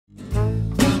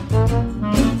All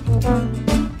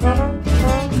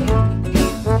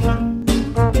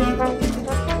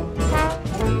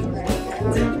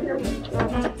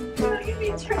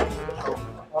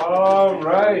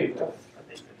right.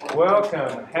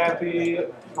 Welcome. Happy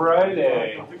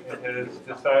Friday. It has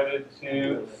decided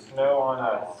to snow on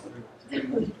us.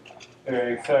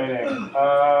 Very exciting.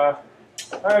 All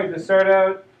right, to start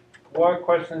out, what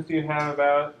questions do you have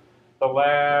about the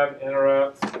lab,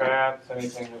 interrupts, traps,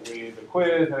 anything that the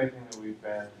quiz, anything that we've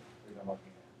been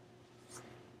looking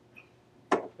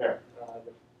at? There.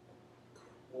 The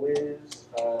quiz,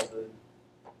 the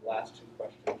last two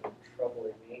questions are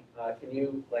troubling me. Can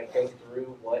you go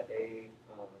through what a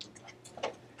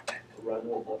run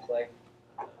would look like?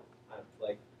 I'm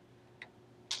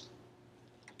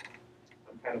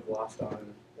kind of lost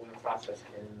on when a process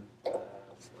can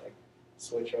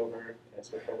switch over. Can I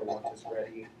switch over once it's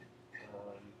ready?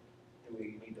 Do we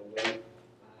need to wait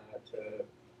to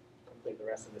complete the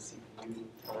rest of the CPU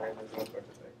time and those sorts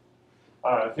of things?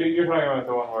 So you're talking about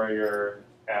the one where you're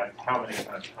at how many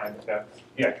kind of time steps?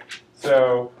 Yeah.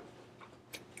 So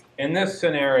in this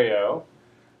scenario,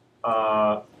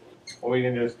 we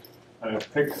can just kind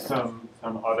of pick some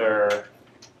other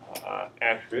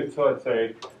attributes. So let's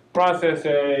say process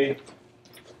A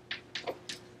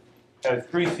has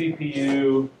 3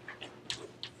 CPU,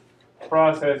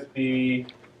 process B,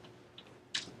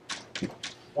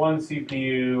 1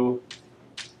 CPU,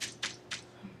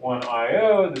 1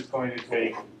 I/O that's going to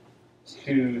take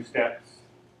 2 steps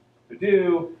to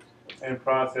do, and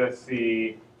process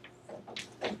C,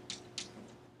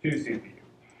 2 CPU.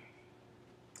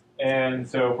 And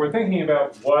so if we're thinking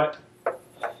about what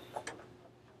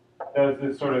does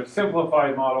this sort of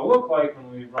simplified model look like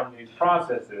when we run these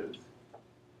processes,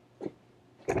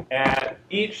 at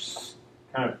each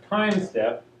kind of time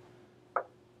step,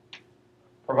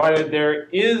 provided there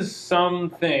is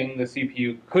something the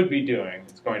CPU could be doing,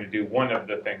 it's going to do one of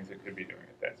the things it could be doing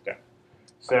at that step.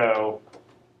 So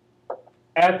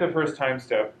at the first time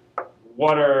step,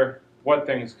 what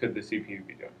things could the CPU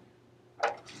be doing?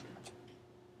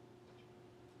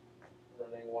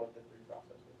 Running one of the 3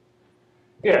 processes.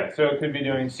 Yeah, so it could be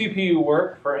doing CPU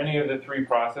work for any of the 3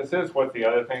 processes. What's the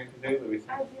other thing to do, Luis?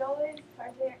 Ideally,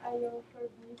 starting I/O for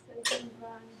B so you can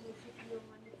run the CPU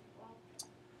when it's off.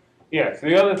 Yeah, so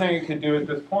the other thing it could do at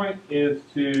this point is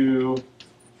to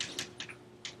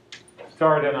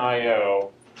start an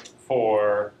I/O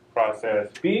for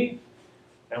process B.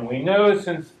 And we know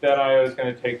since that I/O is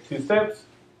going to take 2 steps,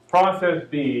 process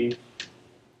B is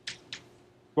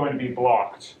going to be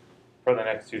blocked for the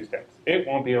next 2 steps. It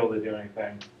won't be able to do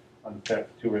anything on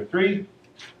steps 2 or 3,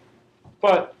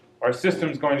 but our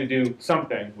system's going to do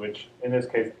something, which in this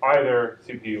case either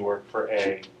CPU work for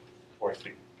A or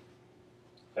C.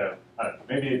 So I don't know,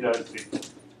 maybe it does C.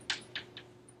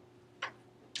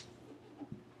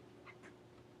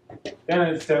 Then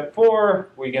at step 4,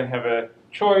 we can have a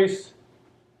choice.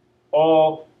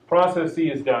 All process C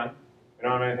is done. We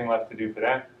don't have anything left to do for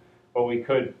that. But we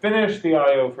could finish the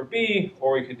I/O for B,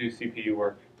 or we could do CPU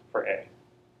work for A.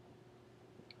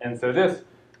 And so this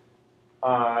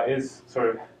is sort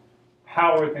of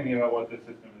how we're thinking about what the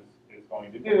system is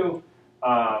going to do.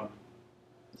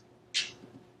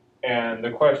 And the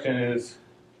question is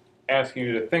asking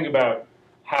you to think about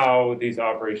how these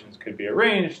operations could be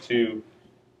arranged to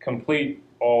complete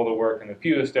all the work in the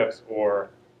fewest steps,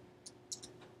 or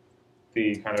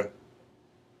the kind of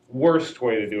worst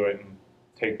way to do it and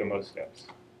take the most steps.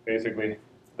 Basically,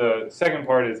 the second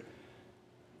part is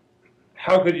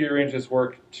how could you arrange this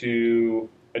work to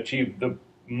achieve the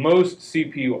most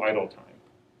CPU idle time,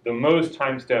 the most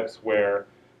time steps where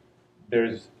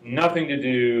there's nothing to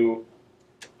do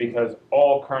because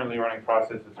all currently running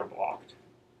processes are blocked.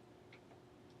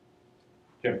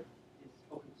 Jim? Yes,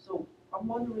 okay. So I'm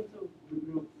wondering, so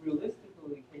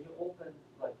realistically, can you open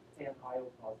like 10 I/O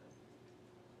processes?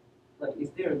 Like,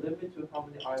 is there a limit to how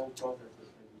many I/O processes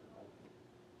can you open?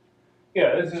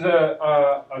 Yeah, this is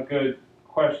a good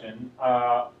question.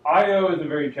 I/O is a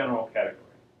very general category.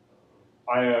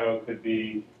 I/O could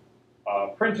be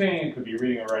printing, it could be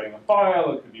reading or writing a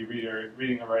file, it could be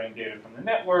reading or writing data from the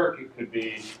network, it could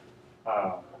be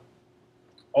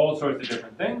all sorts of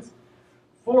different things.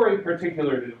 For a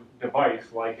particular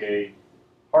device like a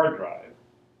hard drive,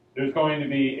 there's going to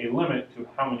be a limit to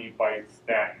how many bytes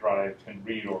that drive can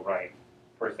read or write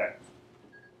per second.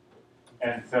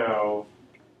 And so,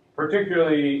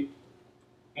 particularly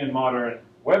in modern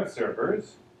web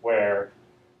servers, where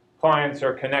clients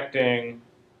are connecting,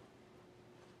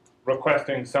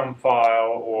 requesting some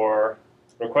file or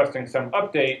requesting some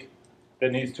update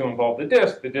that needs to involve the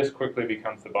disk quickly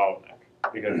becomes the bottleneck,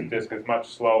 because the disk is much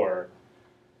slower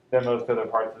than most other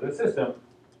parts of the system.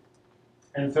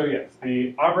 And so yes,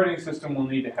 the operating system will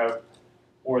need to have,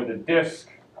 or the disk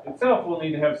itself will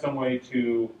need to have some way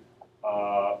to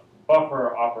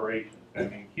buffer operations. I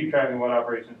mean, keep track of what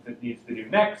operations it needs to do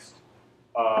next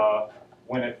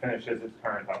when it finishes its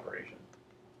current operation.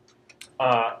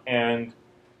 And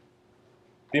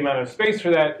the amount of space for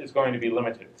that is going to be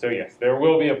limited. So yes, there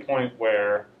will be a point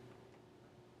where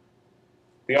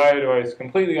the I/O device is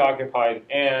completely occupied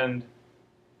and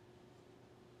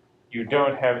you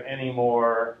don't have any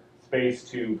more space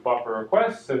to buffer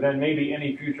requests, so then maybe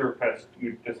any future request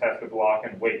you just have to block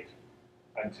and wait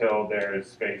until there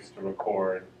is space to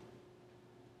record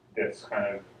this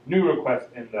kind of new request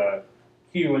in the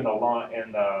queue in the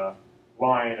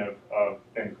line of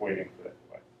things waiting for that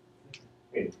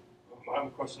device. I have a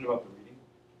question about the reading.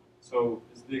 So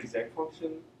is the exec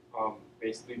function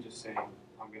basically just saying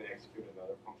I'm going to execute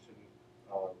another function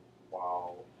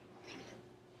while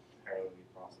parallelly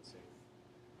processing?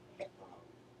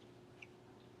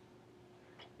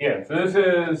 Yeah, so this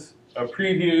is a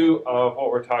preview of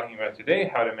what we're talking about today,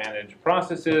 how to manage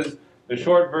processes. The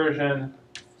short version,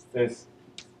 this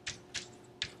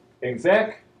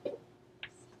exec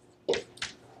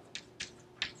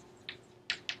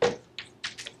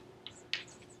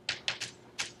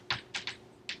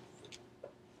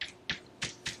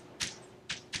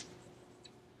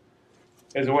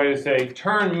is a way to say,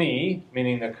 turn me,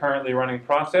 meaning the currently running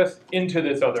process, into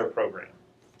this other program.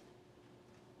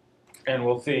 And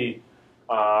we'll see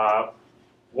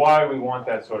why we want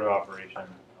that sort of operation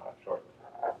shortly.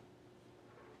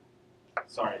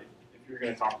 Sorry, if you're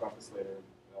going to talk about this later,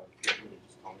 feel free to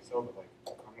just tell me so, but like,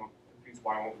 I'm not confused.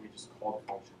 Why won't we just call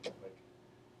the function? Like,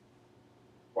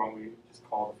 why don't we just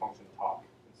call the function talk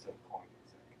instead of calling it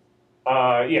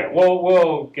exec? Yeah,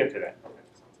 we'll get to that. Okay,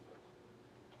 sounds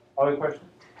good. Other questions?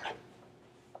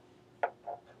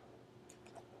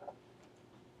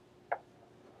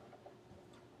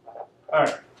 All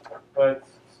right, let's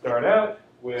start out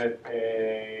with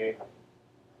a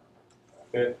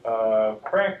bit of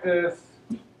practice.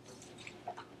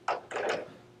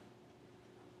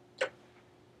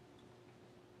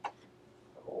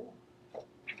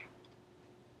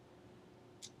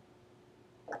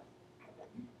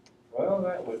 Well,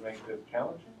 that would make this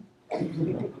challenging.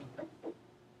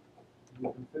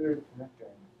 You considered connecting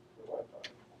to Wi-Fi?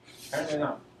 Apparently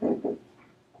not.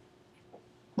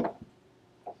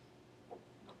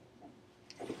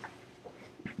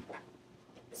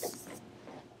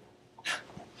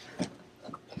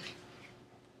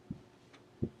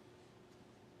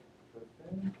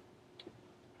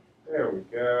 There we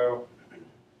go.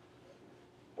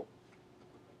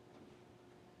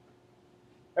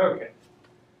 Okay.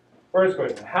 First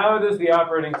question, how does the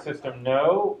operating system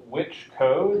know which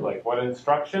code, like what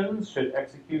instructions, should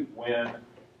execute when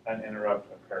an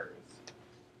interrupt occurs?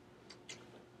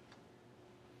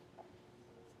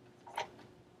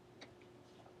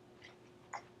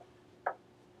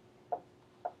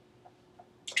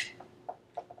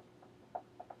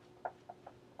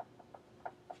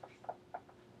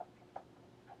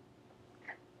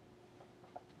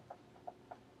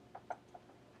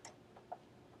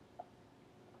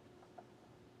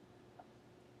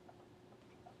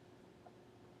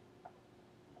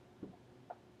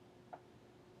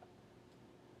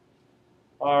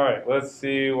 All right, let's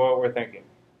see what we're thinking.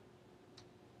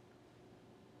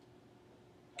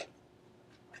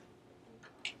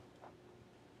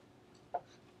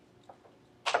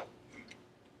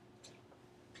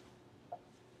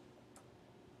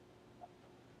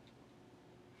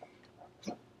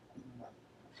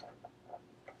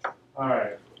 All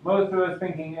right, most of us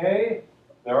thinking A.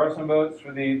 There are some votes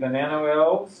for the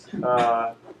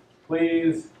Nanoelves.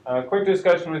 Please, quick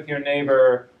discussion with your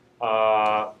neighbor.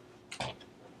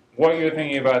 What you're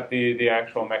thinking about the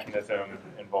actual mechanism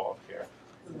involved here.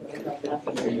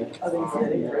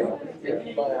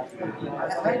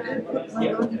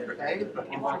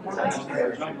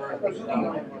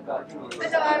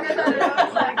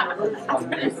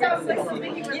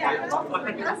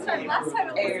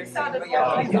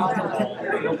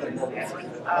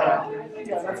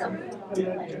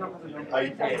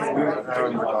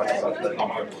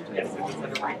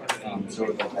 So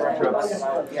the interrupts,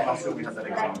 also we have that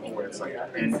example where it's like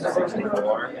in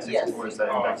 64, 64 is that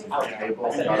index for the table.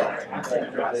 I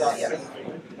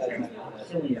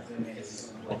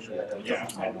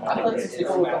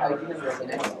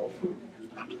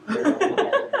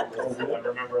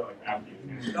remember like after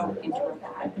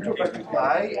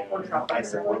I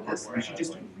support this. We should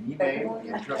just rename the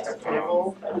interrupt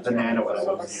table the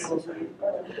Nanoelves.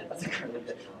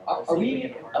 Are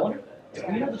we? I wonder.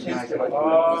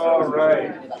 All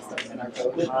right.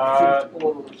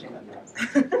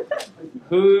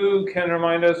 Who can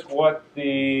remind us what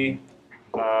the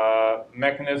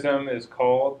mechanism is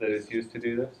called that is used to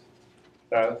do this?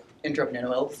 Interrupt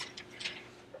Nanoelves.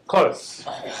 Close.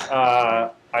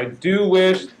 I do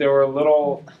wish there were a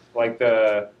little, like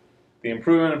the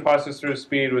improvement in processor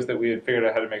speed was that we had figured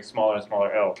out how to make smaller and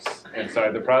smaller elves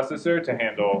inside the processor to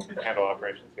handle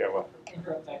operations. Yeah, what?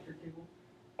 Interrupt vector table.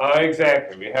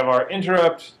 Exactly. We have our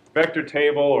interrupt vector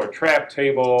table or trap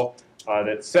table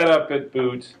that's set up at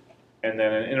boot, and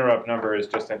then an interrupt number is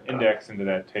just an index into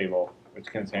that table, which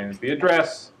contains the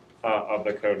address of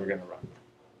the code we're going to run.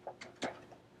 Does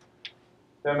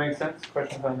that make sense?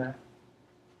 Questions on that?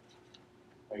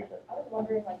 I was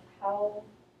wondering, like, how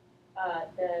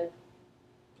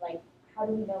how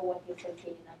do we know what the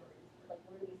associated number is? Like,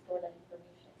 where do we store that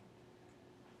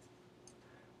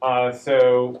information?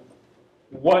 So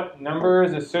what number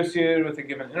is associated with a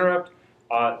given interrupt,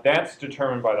 that's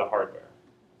determined by the hardware.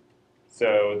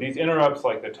 So these interrupts,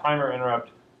 like the timer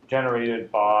interrupt,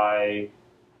 generated by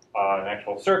an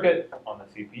actual circuit on the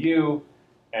CPU,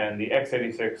 and the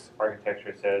x86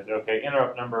 architecture says, okay,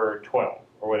 interrupt number 12,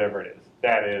 or whatever it is.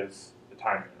 That is the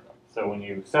timer interrupt. So when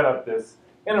you set up this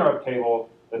interrupt table,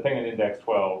 the thing at index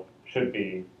 12 should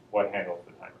be what handles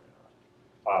the timer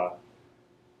interrupt.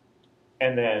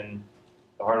 And then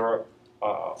the hardware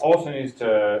also needs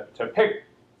to pick,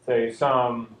 say,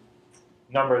 some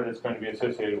number that's going to be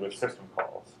associated with system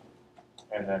calls.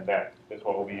 And then that is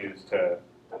what will be used to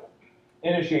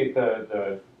initiate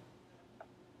the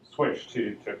switch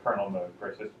to kernel mode for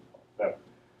a system call.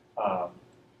 So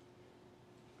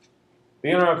the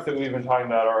interrupts that we've been talking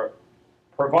about are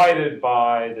provided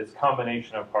by this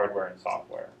combination of hardware and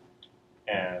software.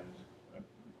 And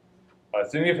a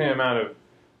significant amount of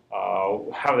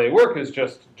how they work is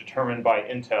just determined by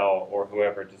Intel or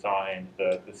whoever designed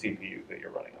the CPU that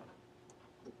you're running on.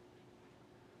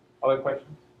 Other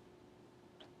questions?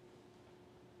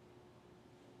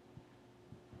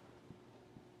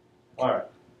 All right.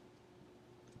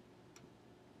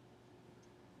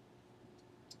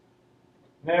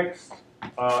 Next,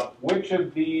 which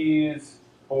of these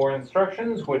 4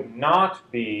 instructions would not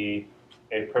be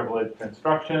a privileged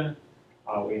instruction?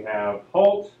 We have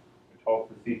halt, which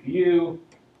halts the CPU.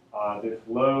 This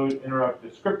load interrupt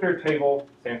descriptor table,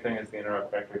 same thing as the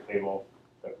interrupt vector table,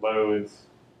 that loads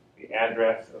the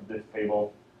address of this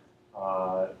table.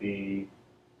 The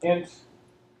int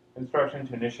instruction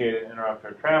to initiate an interrupt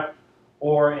or trap,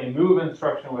 or a move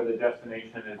instruction where the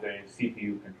destination is a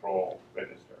CPU control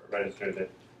register that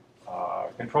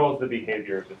controls the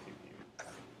behavior of the CPU.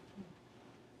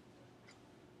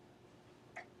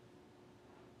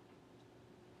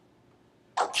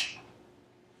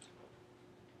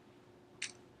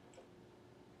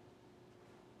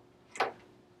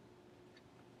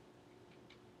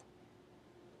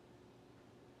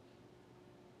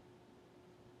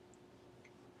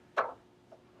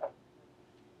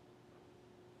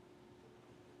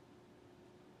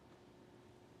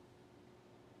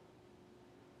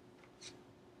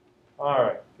 All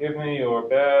right, give me your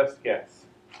best guess.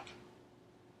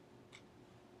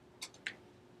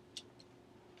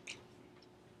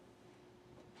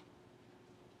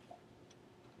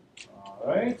 All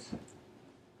right.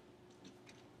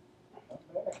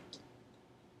 Okay.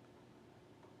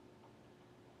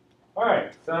 All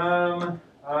right, some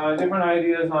different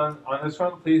ideas on this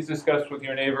one. Please discuss with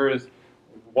your neighbors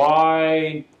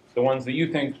why the ones that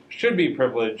you think should be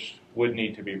privileged would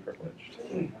need to be privileged.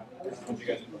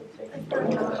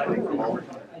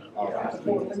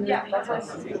 Yeah, that's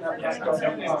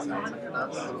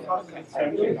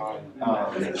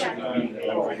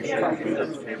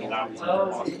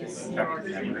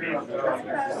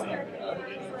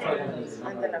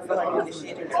I'm gonna feel like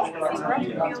initiating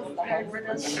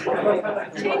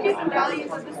changes the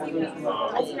values of the CPU.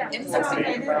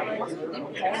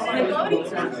 And the loading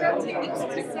turns out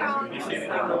to sound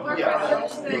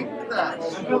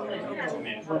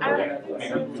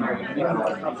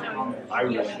I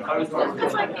really don't.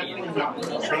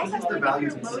 Changes the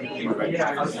values of CPU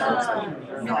registers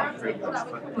not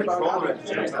privileged, but control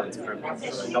registers that it's privileged.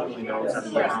 I don't really know how to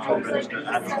use control register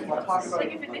attributes.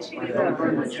 like if initiated.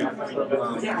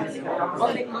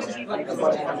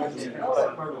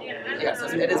 Yes,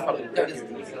 it is probably, it is,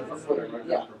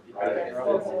 yeah.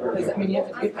 Because, I mean, you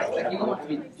have to, you don't have to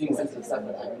be doing sensitive stuff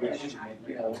with that.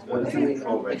 You know, What is a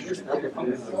control register?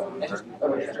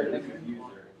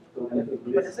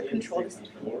 But does it control the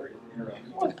CPU?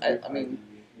 I mean,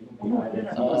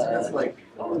 It's like,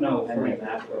 oh no,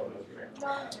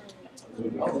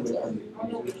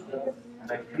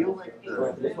 And I feel like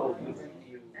the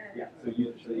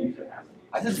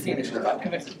I didn't see any, but I'm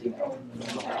convinced it's Dino.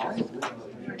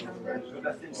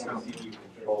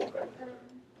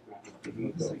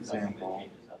 example.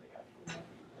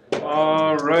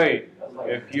 All right.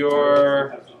 If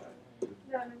you're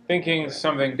thinking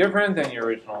something different than your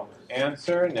original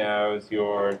answer, now's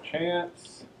your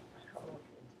chance.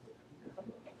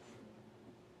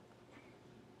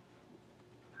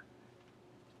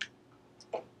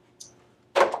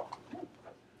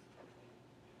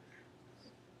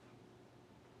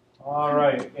 All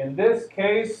right. In this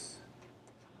case,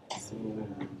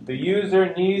 the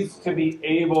user needs to be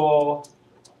able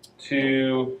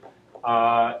to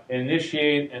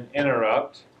initiate an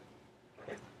interrupt.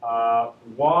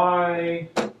 Why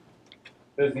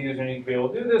does the user need to be able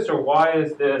to do this, or why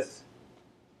is this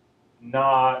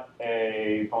not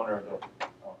a vulnerability?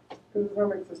 Because it's going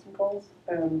to make system calls,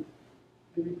 and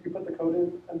you put the code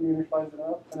in, and you initialize it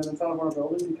up, and then it's not a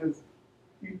vulnerability because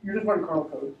you just run kernel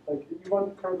code. Like, you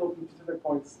run kernel code from specific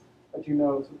points that you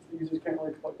know, so the users can't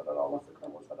really exploit that at all unless the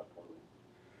kernel is set up for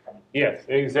them. Yes,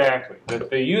 exactly.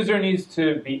 The user needs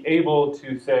to be able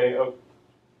to say, oh,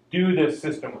 do this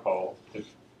system call, to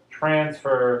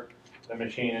transfer the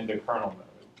machine into kernel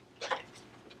mode.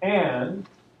 And,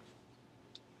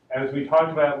 as we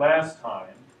talked about last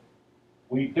time,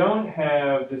 we don't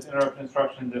have this interrupt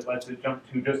instruction that lets it jump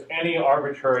to just any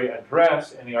arbitrary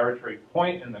address, any arbitrary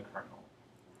point in the kernel.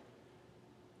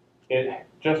 It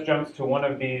just jumps to one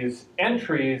of these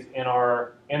entries in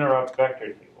our interrupt vector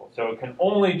table. So it can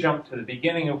only jump to the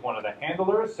beginning of one of the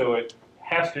handlers, so it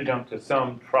has to jump to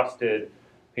some trusted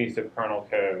piece of kernel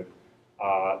code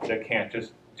that can't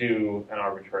just do an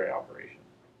arbitrary operation.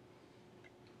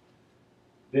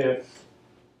 This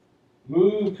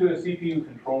move to a CPU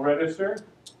control register,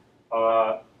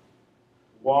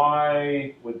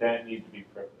 why would that need to be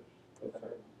privileged?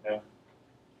 Yeah.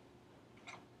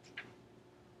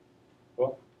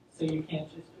 Cool. So you can't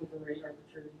just overwrite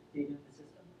arbitrary data in the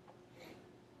system?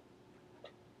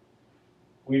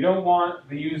 We don't want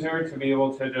the user to be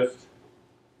able to just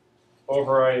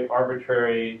overwrite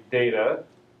arbitrary data.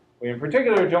 We in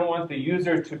particular don't want the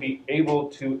user to be able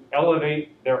to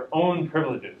elevate their own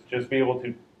privileges, just be able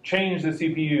to change the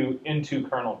CPU into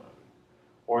kernel mode,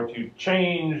 or to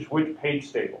change which page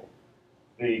stable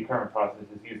the current process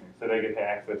is using, so they get to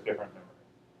access different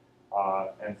memory.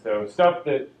 And so stuff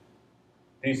that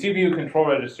the CPU control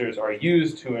registers are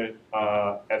used to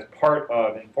as part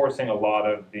of enforcing a lot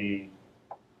of the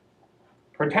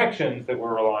protections that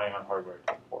we're relying on hardware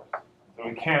to enforce. So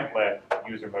we can't let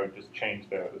user mode just change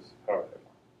those however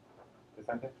they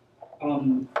want.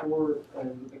 For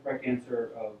the correct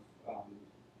answer of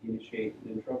initiate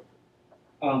and interrupt,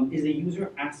 is the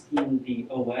user asking the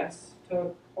OS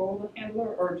to call the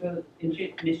handler or to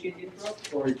initiate the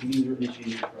interrupt, or is the user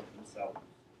initiating the interrupt themselves?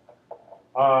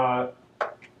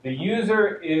 The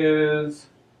user is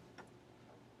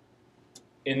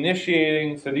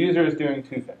initiating, so the user is doing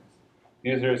two things. The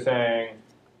user is saying,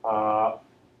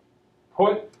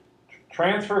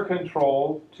 transfer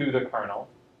control to the kernel,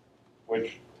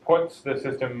 which puts the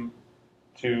system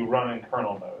to run in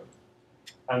kernel mode.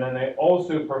 And then they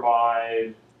also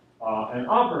provide an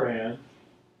operand,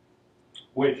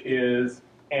 which is,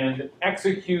 and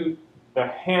execute the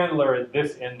handler at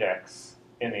this index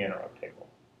in the interrupt table.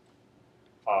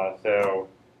 So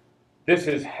this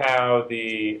is how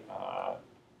the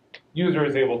user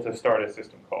is able to start a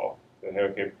system call. So they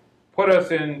okay, put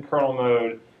us in kernel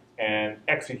mode and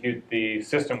execute the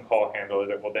system call handler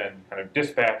that will then kind of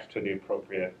dispatch to the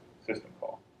appropriate system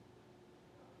call.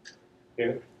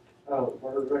 David?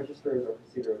 Registers are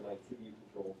considered like CPU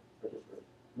control registers,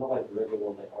 not like regular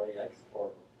ones like RAX,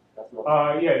 or that's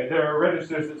not. Yeah, there are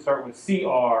registers that start with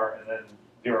CR and then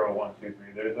 0, 1, 2,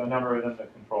 3. There's a number of them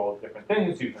that control different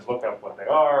things. You can look up what they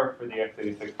are for the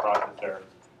x86 processor.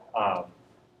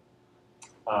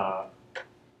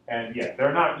 And yeah,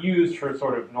 they're not used for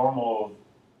sort of normal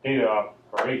data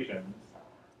operations.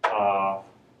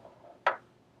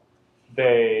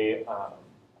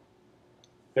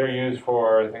 They're used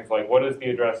for things like, what is the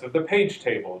address of the page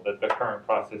table that the current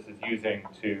process is using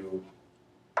to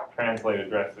translate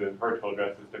addresses, virtual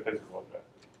addresses to physical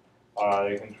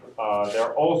addresses.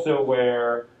 They're also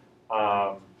where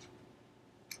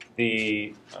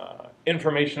the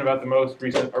information about the most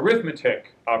recent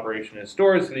arithmetic operation is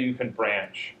stored, so that you can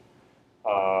branch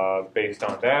based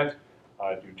on that,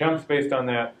 do jumps based on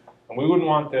that. And we wouldn't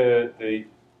want the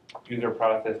user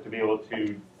process to be able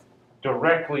to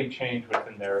directly change what's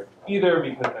in there either,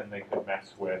 because then they could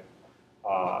mess with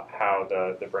how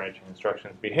the branching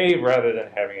instructions behave, rather than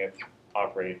having it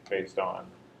operate based on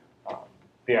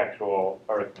the actual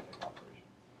arithmetic operation.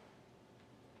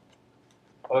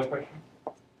 Other questions?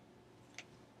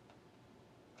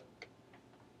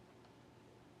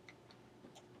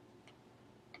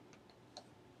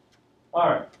 All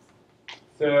right.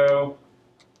 So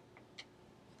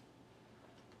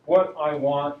what I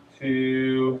want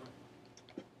to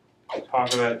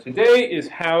talk about today is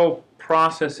how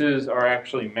processes are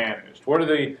actually managed. What are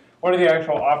the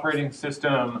actual operating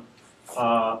system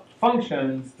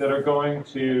functions that are going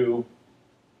to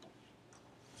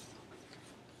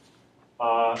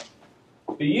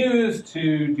be used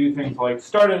to do things like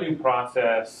start a new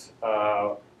process,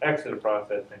 exit a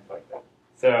process, things like that.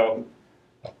 So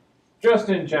just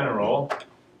in general,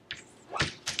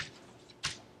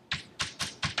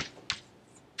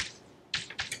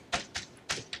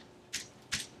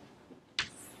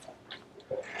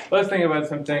 let's think about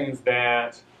some things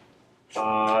that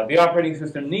the operating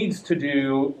system needs to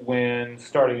do when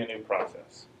starting a new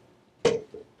process.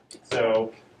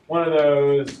 So one of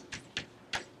those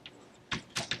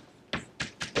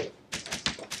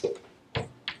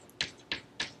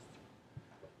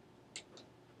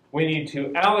we need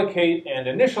to allocate and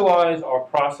initialize our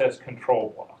process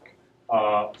control block,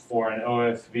 for an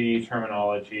OSV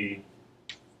terminology.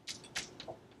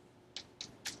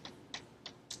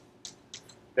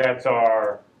 That's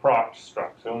our proc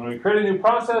struct. So when we create a new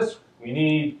process, we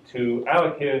need to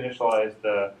allocate and initialize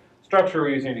the structure we're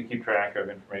using to keep track of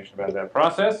information about that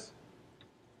process.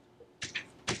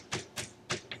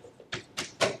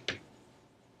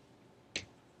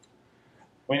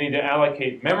 We need to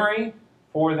allocate memory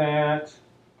for that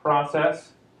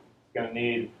process. It's going to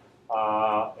need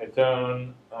its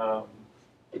own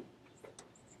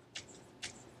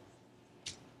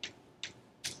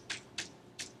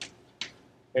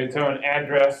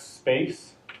address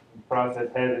space. The process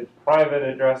has its private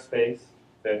address space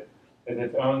that is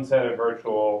its own set of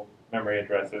virtual memory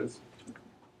addresses.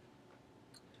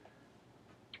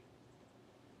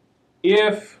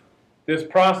 If this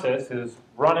process is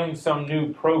running some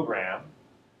new program,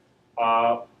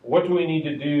 what do we need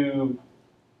to do?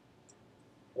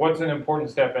 What's an important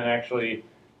step in actually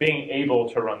being able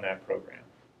to run that program?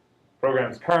 The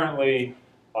program is currently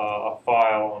a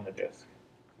file on the disk.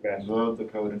 Okay. Load the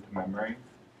code into memory.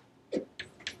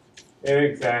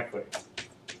 Exactly.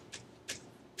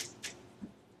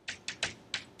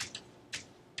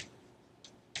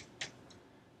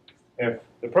 If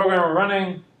the program we're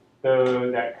running,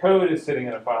 that code is sitting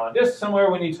in a file on disk somewhere,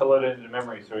 we need to load it into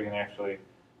memory so we can actually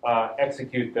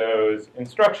execute those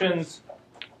instructions.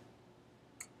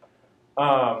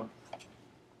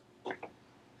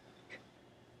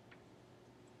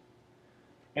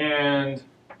 And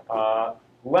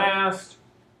last,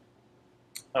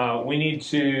 we need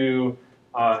to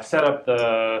set up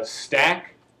the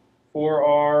stack for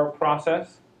our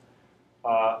process.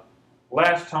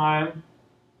 Last time,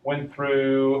 went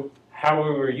through how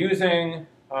we were using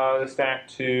the stack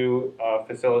to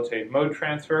facilitate mode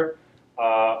transfer.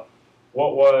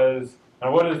 What is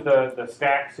the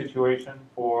stack situation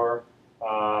for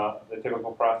the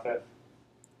typical process?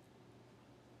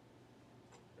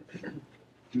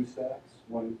 Two stacks,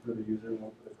 one for the user and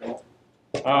one for the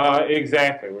kernel.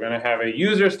 Exactly. We're going to have a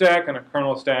user stack and a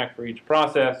kernel stack for each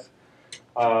process.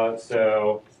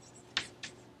 So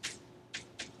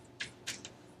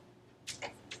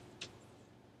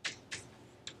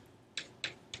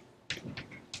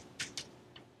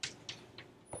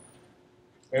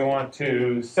we want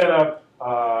to set up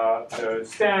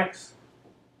those stacks.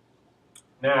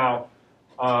 Now,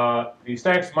 these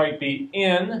stacks might be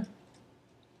in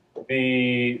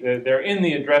they're in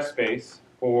the address space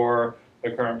for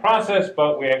the current process,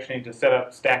 but we actually need to set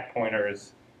up stack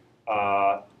pointers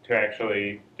to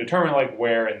actually determine like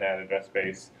where in that address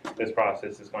space this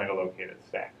process is going to locate its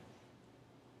stack.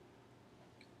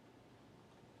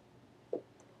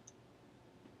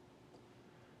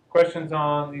 Questions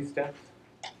on these steps?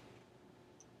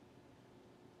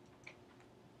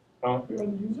 Oh. Are the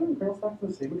user and kernel stacks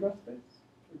the same address space?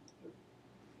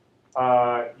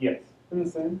 Yes. They're the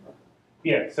same?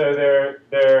 Yeah, so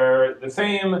they're the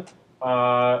same.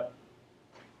 I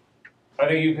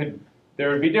think there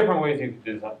would be different ways you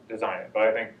could design it, but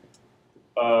I think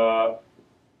a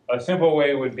simple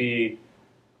way would be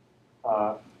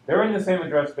they're in the same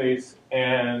address space,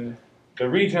 and the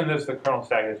region that's the kernel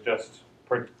stack is just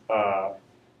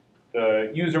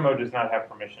the user mode does not have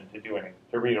permission to do anything,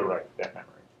 to read or write that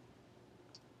memory.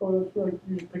 Oh, that's like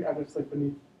you just pick address like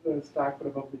beneath the stack, but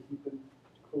above the heap and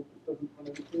hope it doesn't run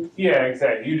anything. Yeah,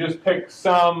 exactly. You just pick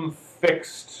some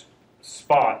fixed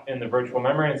spot in the virtual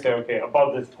memory and say, okay,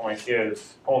 above this point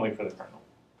is only for the kernel.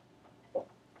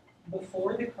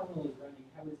 Before the kernel is running,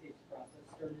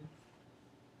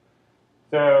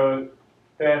 So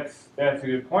that's a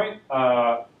good point.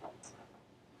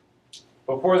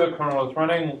 Before the kernel is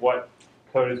running, what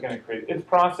code is going to create its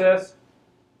process?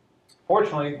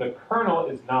 Fortunately, the kernel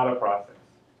is not a process.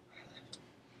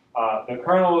 The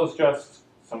kernel is just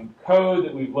some code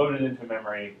that we've loaded into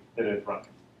memory that is running.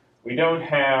 We don't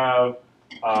have,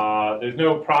 there's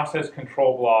no process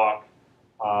control block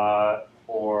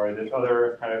or this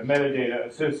other kind of metadata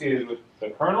associated with the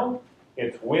kernel.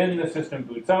 It's when the system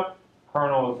boots up,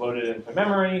 kernel is loaded into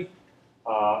memory,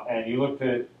 and you looked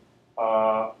at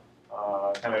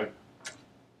kind of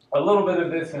a little bit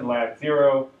of this in lab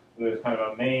 0. There's kind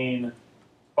of a main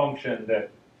function that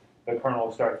the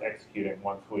kernel starts executing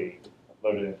once we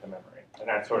load it into memory. And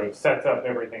that sort of sets up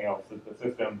everything else that the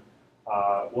system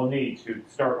will need to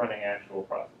start running actual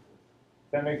processes.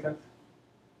 Does that make sense?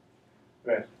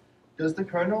 Okay. Does the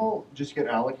kernel just get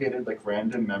allocated like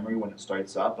random memory when it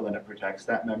starts up and then it protects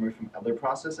that memory from other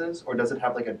processes? Or does it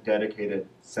have like a dedicated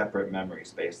separate memory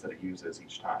space that it uses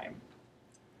each time?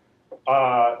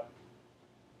 So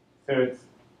it's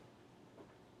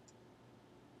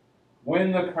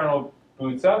when the kernel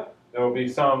boots up, there will be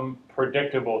some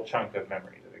predictable chunk of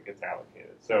memory that it gets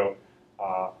allocated. So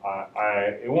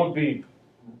it won't be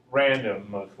random,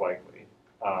 most likely.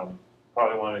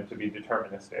 Probably want it to be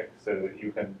deterministic so that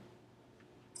you can,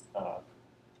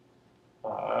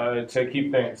 to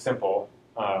keep things simple.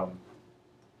 But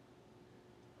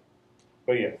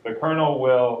yes, the kernel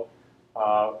will,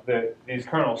 these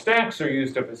kernel stacks are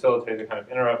used to facilitate the kind of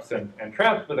interrupts and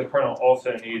traps, but the kernel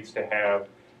also needs to have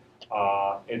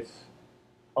its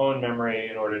own memory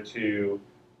in order to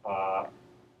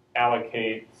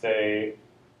allocate, say,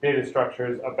 data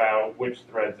structures about which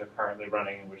threads are currently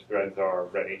running and which threads are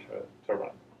ready to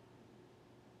run.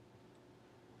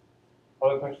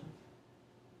 Other questions?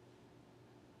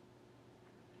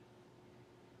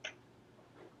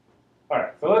 All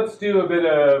right, so let's do a bit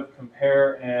of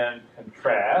compare and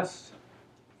contrast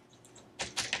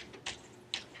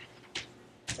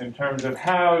in terms of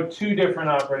how two different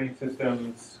operating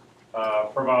systems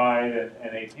provide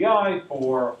an API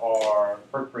for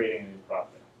creating a new process.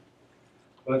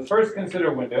 Let's first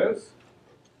consider Windows.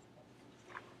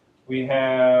 We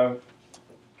have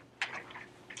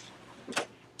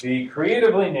the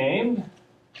creatively named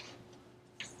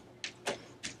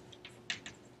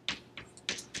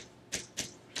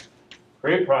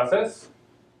create process,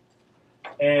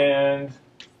 and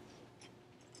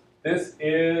this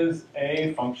is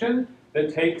a function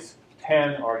that takes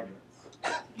 10 arguments.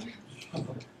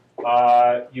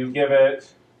 You give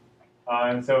it,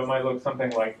 and so it might look something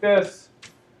like this,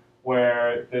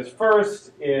 where this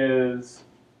first is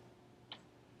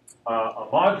a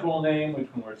module name, which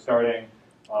when we're starting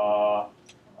a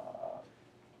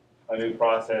new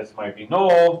process might be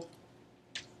null.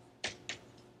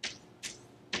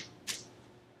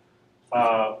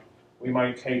 We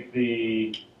might take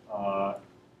the a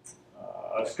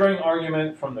string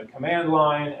argument from the command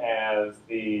line as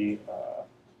the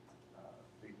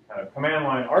kind of command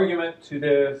line argument to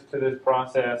this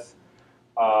process.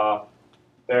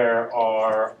 There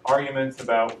are arguments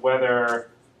about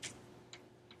whether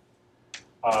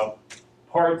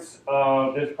parts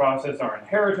of this process are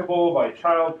inheritable by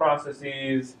child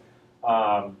processes,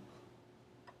 and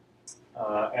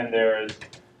there's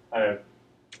kind of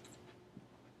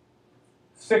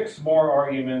 6 more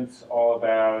arguments all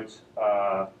about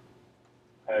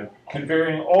kind of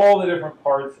configuring all the different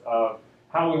parts of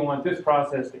how we want this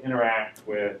process to interact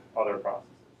with other processes.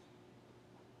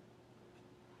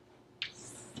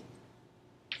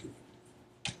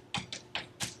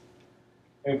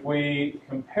 If we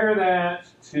compare that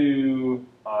to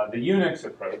the Unix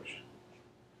approach,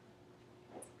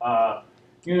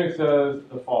 Unix does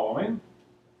the following.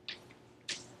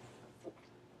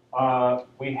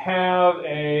 We have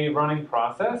a running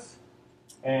process,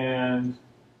 and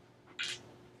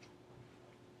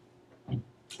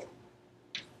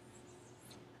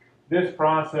this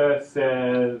process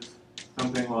says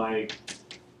something like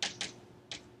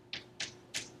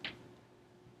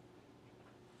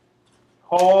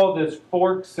call this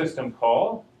fork system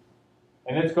call,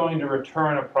 and it's going to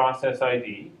return a process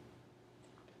ID.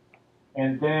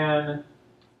 And then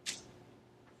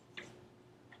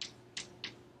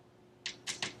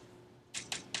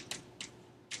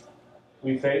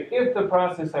we say if the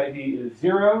process ID is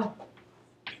 0,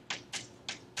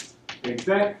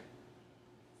 exec,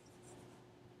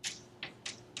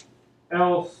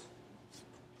 else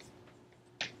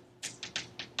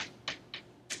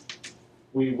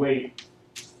we wait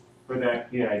for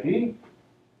that PID.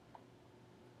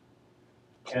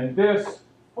 And this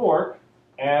fork,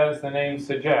 as the name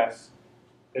suggests,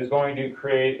 is going to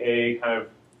create a kind of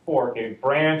fork, a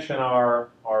branch in our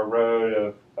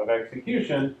road of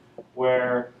execution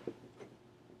where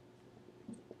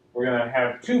we're going to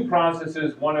have two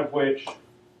processes, one of which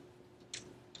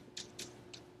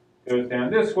goes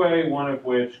down this way, one of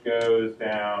which goes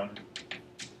down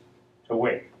to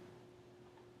wait.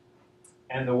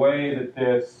 And the way that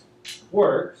this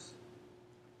works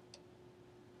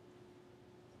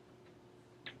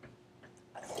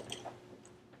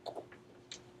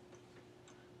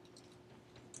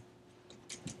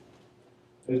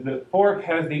is that fork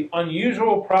has the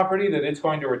unusual property that it's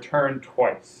going to return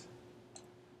twice.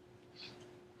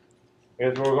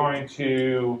 Because we're going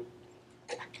to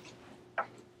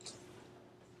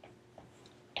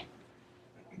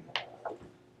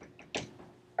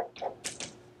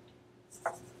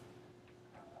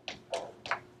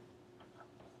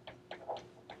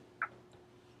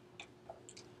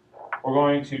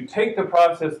take the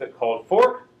process that called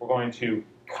fork, we're going to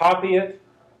copy it,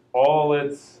 all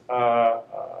its kind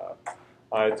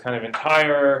of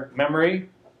entire memory,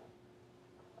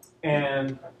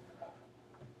 and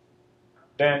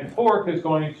then fork is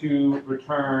going to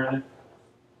return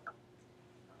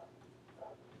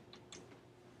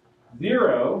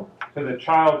 0 to the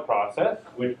child process,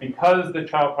 which because the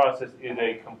child process is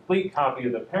a complete copy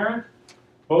of the parent,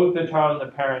 both the child and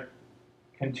the parent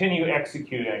continue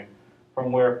executing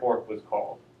from where fork was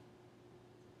called.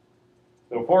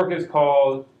 So fork is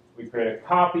called, we create a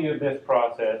copy of this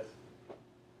process,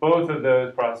 both of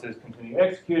those processes continue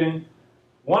executing.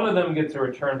 One of them gets a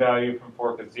return value from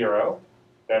fork of 0.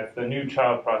 That's the new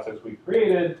child process we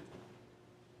created.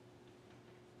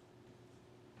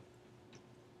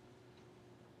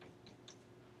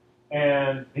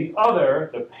 And the other,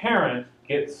 the parent,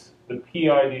 gets the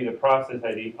PID, the process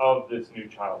ID, of this new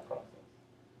child process.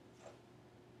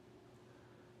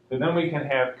 So then we can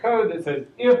have code that says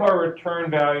if our return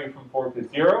value from fork is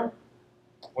 0,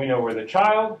 we know we're the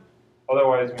child,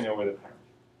 otherwise we know we're the parent.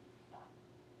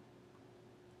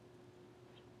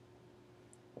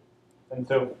 And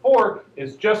so fork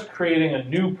is just creating a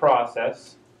new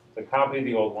process, it's a copy of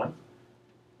the old one.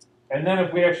 And then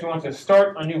if we actually want to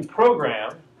start a new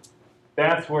program,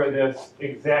 that's where this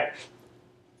exec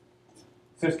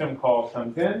system call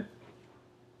comes in.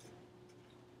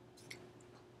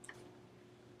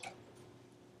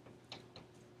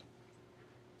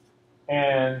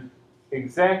 And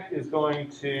exec is going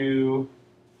to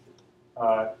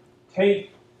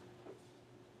take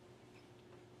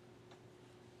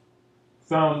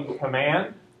some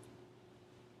command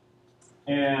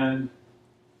and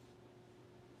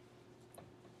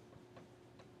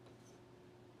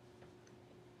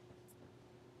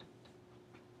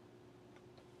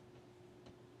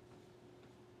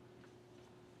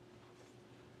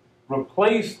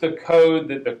replace the code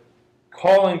that the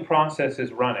calling process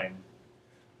is running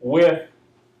with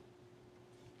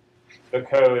the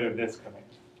code of this command.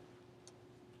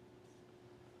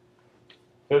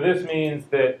 So this means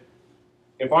that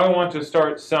if I want to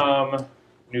start some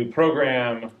new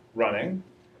program running,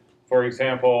 for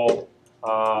example,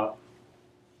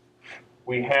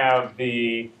 we have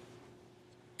the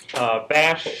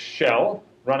bash shell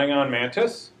running on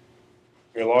Mantis.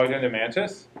 You're logged into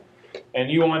Mantis,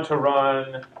 and you want to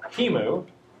run QEMU.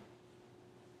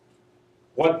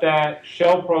 What that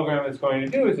shell program is going to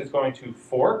do is it's going to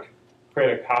fork,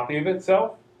 create a copy of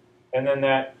itself, and then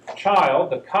that child,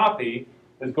 the copy,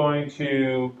 is going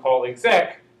to call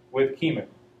exec with QEMU.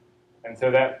 And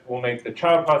so that will make the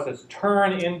child process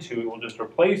turn into, it will just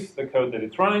replace the code that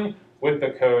it's running with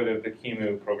the code of the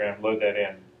QEMU program, load that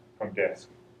in from disk.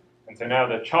 And so now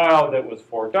the child that was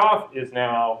forked off is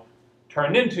now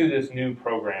turned into this new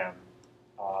program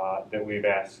that we've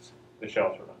asked the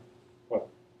shell to run. Well,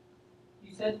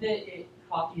 you said that it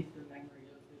copies the memory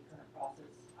of the current process.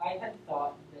 I had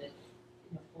thought that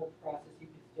in a fork process you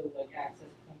could still like access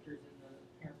pointers in the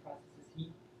parent process's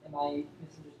heap. Am I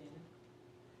misunderstanding?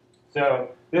 so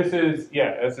this is,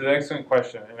 yeah, that's an excellent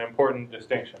question, an important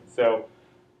distinction. So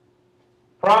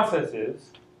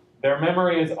processes, their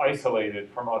memory is isolated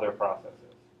from other processes.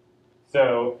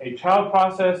 So a child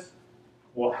process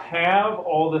will have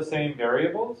all the same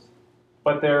variables,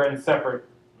 but they're in separate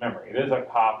memory. It is a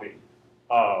copy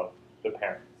of the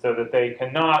parent, so that they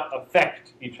cannot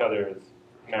affect each other's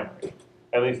memory,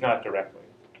 at least not directly.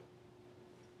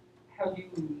 How do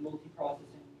multiprocessing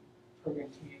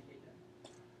programs communicate then?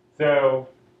 So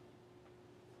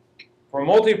for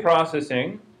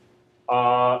multiprocessing,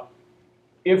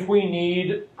 if we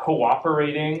need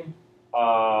cooperating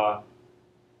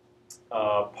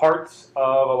parts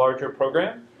of a larger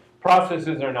program,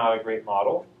 processes are not a great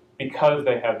model because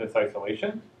they have this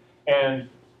isolation. And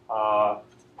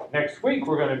Next week,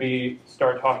 we're going to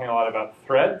start talking a lot about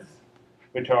threads,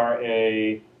 which are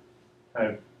a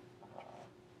kind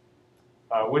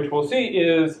of, which we'll see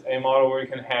is a model where you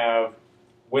can have,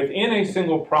 within a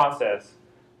single process,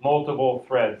 multiple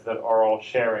threads that are all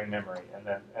sharing memory and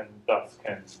thus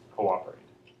can cooperate.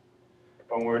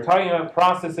 When we're talking about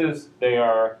processes, the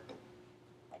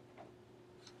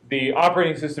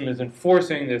operating system is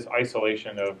enforcing this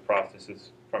isolation of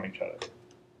processes from each other. Does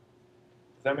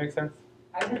that make sense?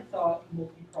 I had thought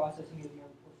multiprocessing is more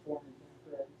performance in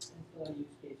threads instead of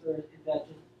use case, or is that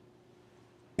just?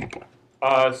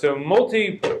 So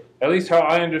at least how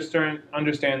I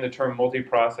understand the term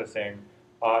multiprocessing,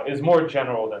 is more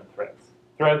general than threads.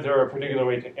 Threads are a particular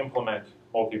way to implement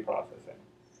multiprocessing.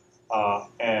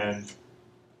 And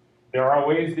there are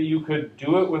ways that you could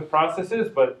do it with processes,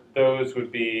 but those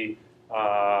would be,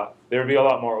 there would be a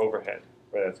lot more overhead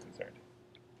where that's concerned.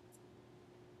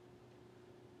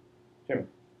 Jim?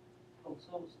 Oh,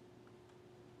 so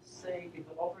say if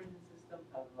the operating system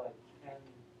has like 10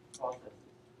 processes,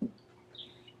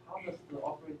 how does the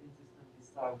operating system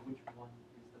decide which one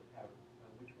is the parent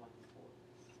and which one is fork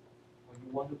when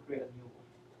you want to create a new one?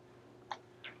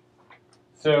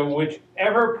 So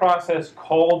whichever process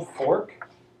called fork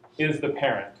is the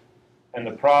parent, and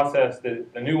the process, the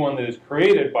new one that is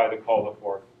created by the call to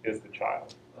fork is the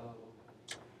child.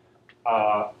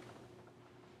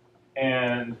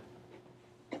 And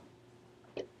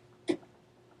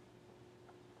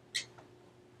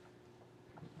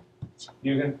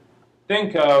you can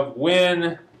think of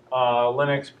when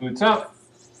Linux boots up,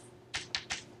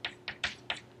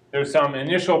 there's some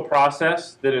initial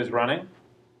process that is running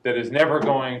that is never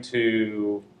going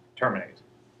to terminate.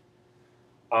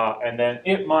 And then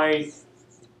it might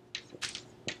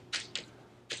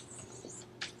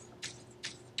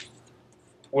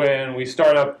when we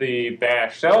start up the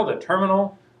bash shell, the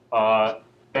terminal,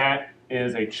 that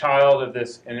is a child of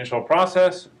this initial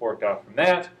process, forked out from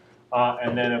that.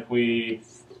 And then if we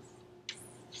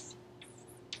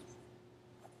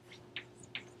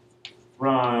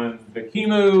run the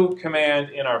QEMU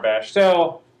command in our bash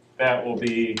shell, that will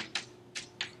be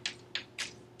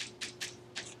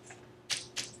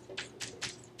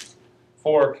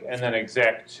fork and then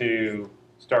exec to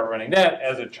start running that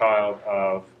as a child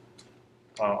of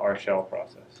our shell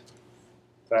process.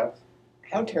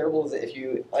 How terrible is it if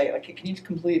you can you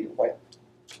complete what?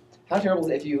 How terrible is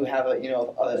it if you have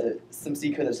some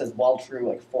C code that says while true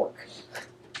like fork?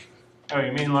 Oh,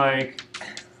 you mean like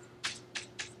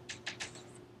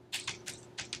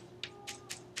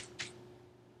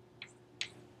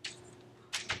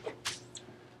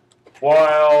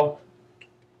while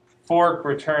fork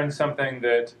returns something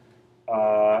that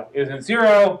isn't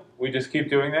 0, we just keep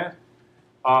doing that.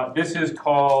 This is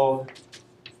called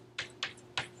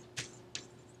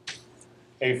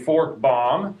a fork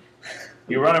bomb.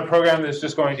 You run a program that's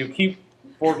just going to keep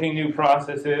forking new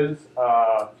processes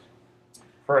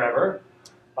forever.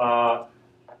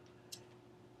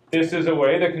 This is a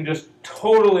way that can just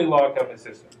totally lock up a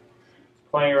system.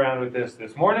 Playing around with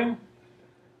this morning.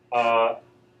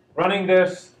 Running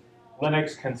this,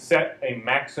 Linux can set a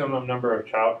maximum number of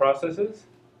child processes,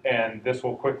 and this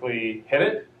will quickly hit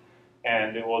it,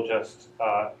 and it will just,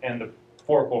 and the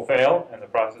fork will fail, and the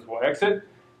process will exit.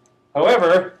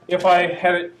 However, if I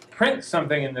had it print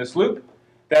something in this loop,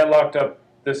 that locked up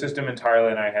the system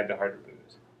entirely, and I had to hard reboot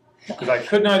it. Because I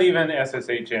could not even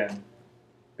SSH in,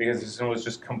 because the system was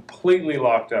just completely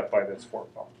locked up by this fork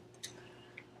bomb.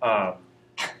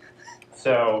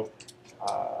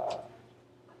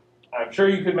 I'm sure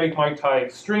you could make Mike Tai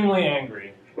extremely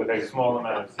angry with a small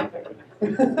amount of C code.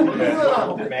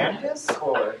 Mantis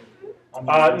or?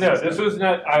 No, this was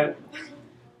not.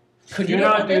 Could do you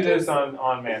not do this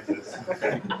on Mantis.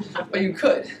 But you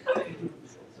could.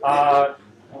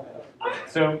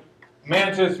 So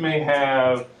Mantis may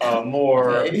have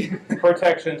more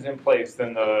protections in place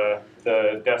than the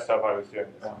desktop I was doing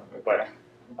this on. But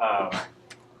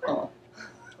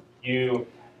you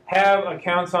have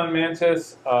accounts on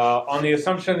Mantis on the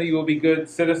assumption that you will be good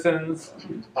citizens.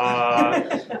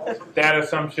 That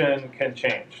assumption can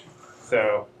change.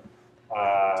 So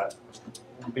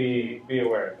be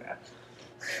aware of that.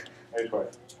 So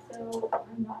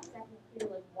I'm not exactly clear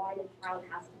like why the child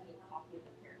has to be a copy of the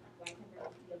parent. Why can't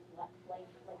there be a blank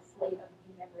slate of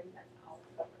new memory that's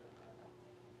out?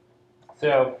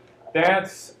 So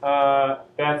that's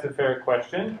a fair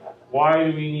question. Why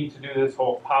do we need to do this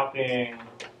whole copying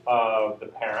of the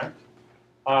parent?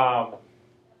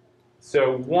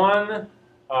 So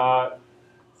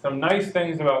some nice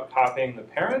things about copying the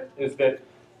parent is that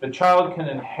the child can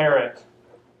inherit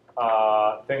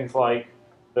things like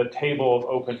the table of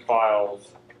open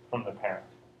files from the parent.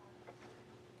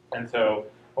 And so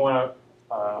I want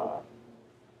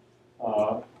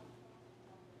to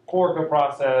fork a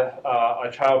process, a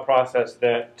child process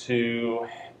that to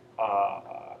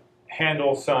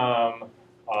handle some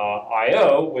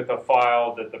I/O with a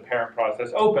file that the parent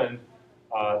process opened.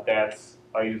 That's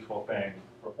a useful thing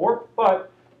for fork.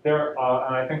 But there,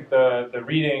 and I think the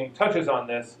reading touches on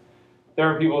this. There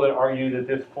are people that argue that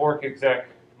this fork exec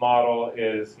model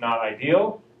is not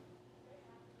ideal,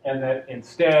 and that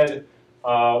instead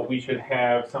we should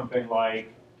have something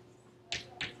like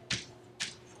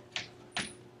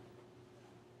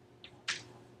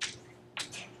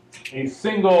a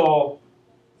single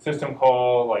system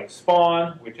call like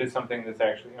spawn, which is something that's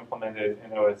actually implemented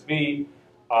in OSV,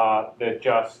 that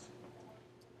just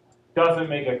doesn't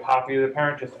make a copy of the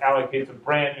parent, just allocates a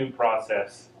brand new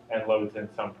process and loads in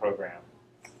some program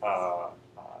to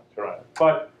run it.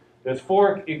 But this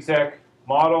fork exec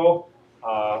model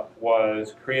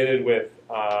was created with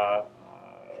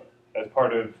as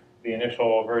part of the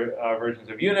initial versions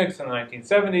of Unix in the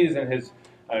 1970s, and has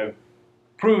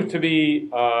proved to be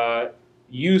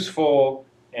useful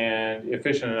and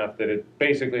efficient enough that it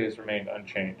basically has remained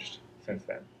unchanged since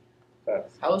then.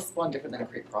 How is Spawn different than a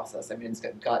create process? I mean, it's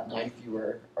got 9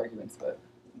 fewer arguments, but.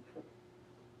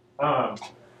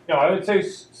 No, I would say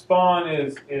Spawn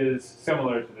is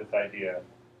similar to this idea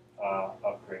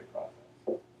of create process.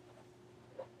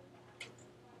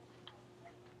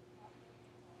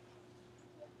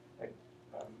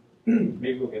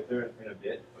 Maybe we'll get there in a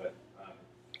bit, but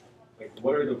like,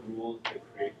 what are the rules that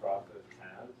create process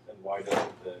has, and why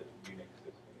doesn't the Unix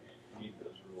system need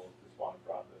those rules to spawn a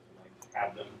process and like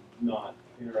have them not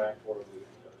interact horribly with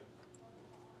each other?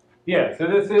 Yeah, so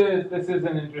this is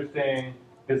an interesting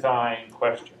design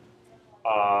question.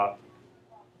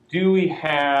 Do we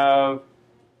have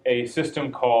a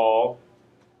system call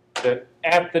that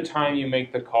at the time you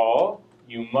make the call,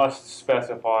 you must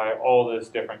specify all this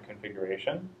different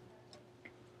configuration?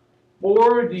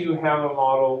 Or do you have a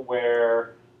model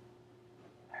where,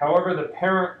 however the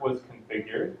parent was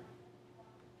configured,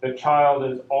 the child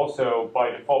is also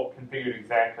by default configured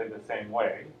exactly the same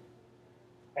way?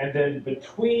 And then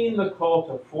between the call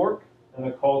to fork and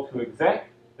the call to exec,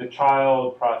 the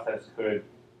child process could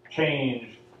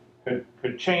change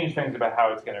things about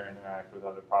how it's going to interact with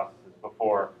other processes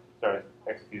before start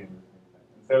executing this.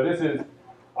 So this is,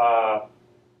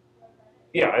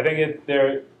 yeah, I think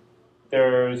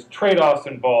there's trade-offs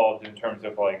involved in terms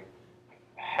of like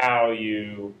how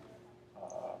you,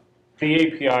 the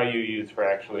API you use for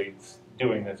actually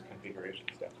doing this configuration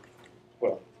step.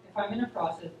 Well, if I'm in a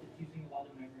process that's using a lot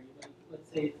of memory, like let's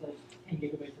say it's like 10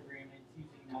 gigabytes of RAM and it's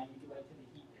using 9 gigabytes of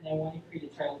the heap, and I want to create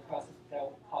a child process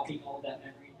without copying all of that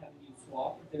memory and having you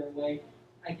swap, is there a way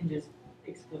I can just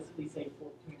explicitly say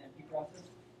fork to an empty process?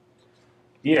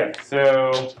 Yeah,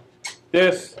 so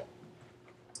this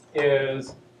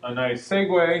is a nice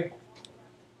segue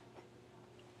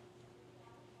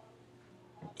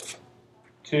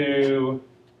to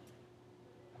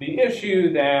the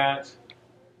issue that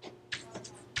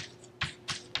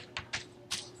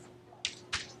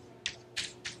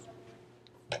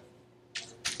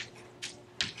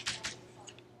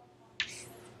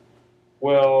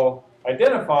Will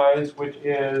identifies, which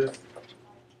is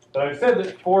that I've said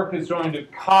that fork is going to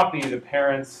copy the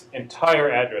parent's entire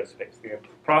address space, the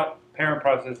parent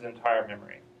process's entire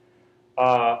memory.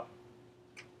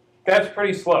 That's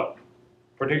pretty slow,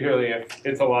 particularly if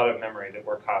it's a lot of memory that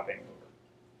we're copying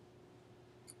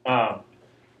over.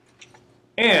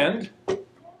 And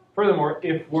furthermore,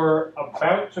 if we're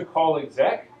about to call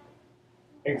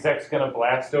exec's going to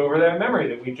blast over that memory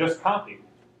that we just copied,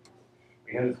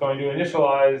 because it's going to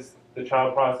initialize the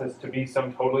child process to be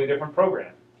some totally different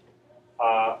program.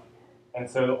 And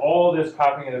so all this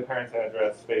copying of the parent's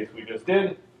address space we just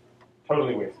did,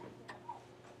 totally wasted.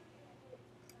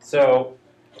 So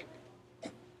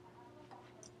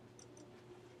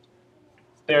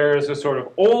there's a sort of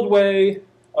old way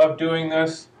of doing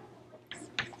this.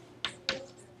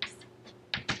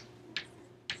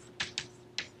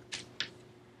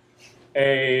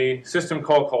 A system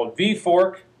call called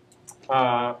vfork,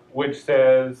 which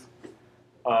says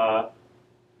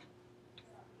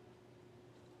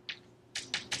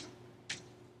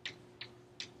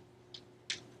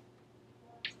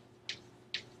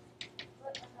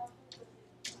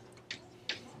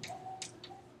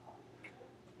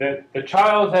that the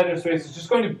child's address space is just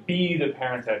going to be the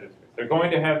parent's address space. They're going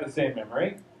to have the same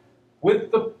memory, with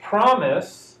the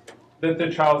promise that the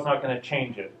child's not going to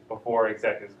change it before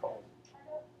exec is called.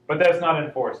 But that's not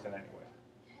enforced in any way,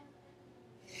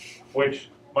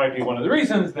 which might be one of the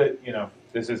reasons that, you know,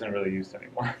 this isn't really used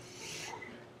anymore.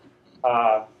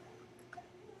 So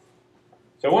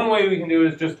one way we can do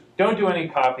is just don't do any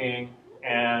copying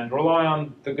and rely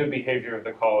on the good behavior of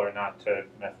the caller not to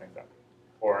mess things up.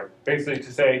 Or basically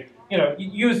to say,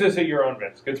 use this at your own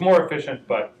risk. It's more efficient,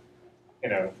 but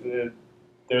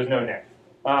there's no net.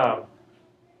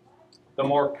 The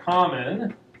more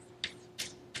common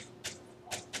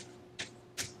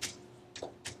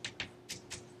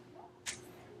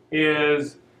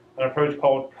is an approach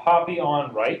called copy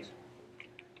on write,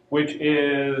 which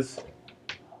is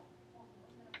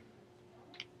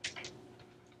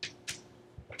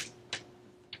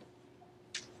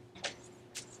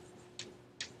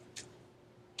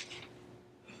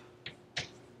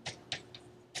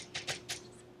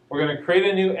we're going to create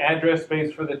a new address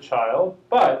space for the child,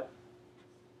 but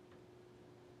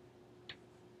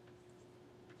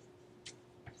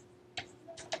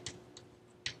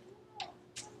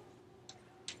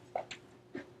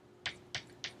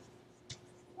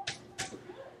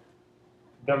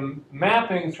the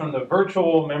mappings from the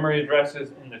virtual memory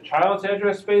addresses in the child's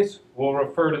address space will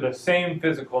refer to the same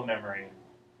physical memory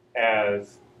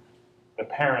as the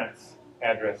parent's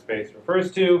address space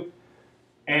refers to.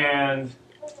 And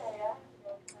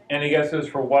any guesses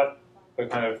for what the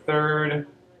kind of third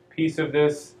piece of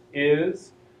this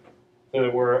is? So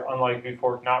that we're, unlike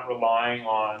before, not relying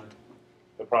on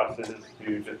the processes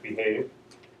to just behave.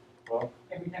 Well,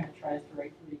 every time it tries to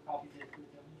write through, it copies it to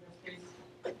its own address space.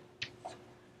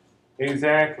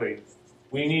 Exactly.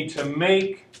 We need to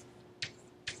make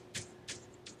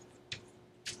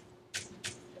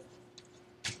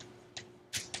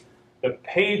the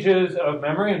pages of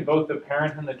memory in both the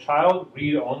parent and the child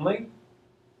read-only,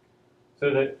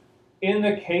 so that in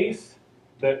the case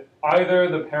that either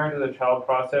the parent or the child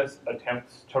process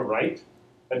attempts to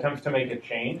make a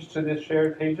change to the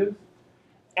shared pages,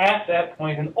 at that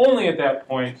point, and only at that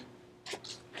point,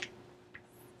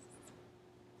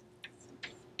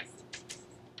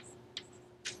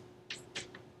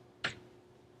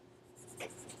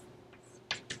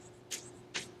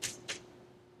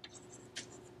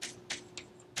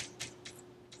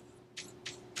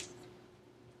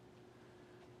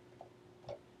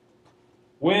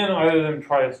 when either of them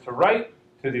tries to write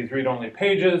to these read-only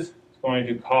pages, it's going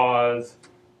to cause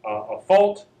a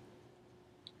fault.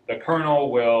 The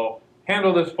kernel will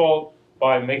handle this fault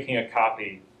by making a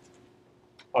copy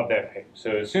of that page. So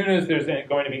as soon as there's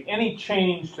going to be any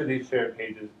change to these shared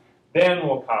pages, then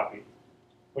we'll copy,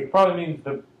 which probably means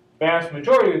the vast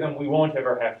majority of them we won't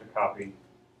ever have to copy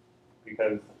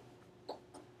because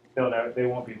they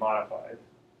won't be modified.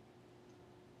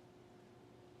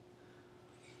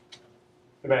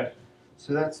 Sebastian.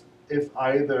 So that's if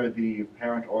either the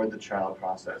parent or the child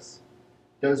process.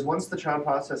 Once the child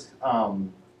process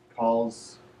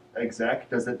calls exec,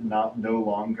 does it no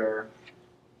longer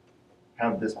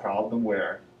have this problem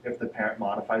where if the parent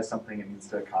modifies something, it needs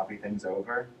to copy things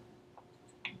over?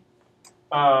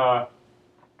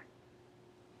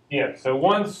 Yeah, so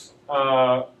once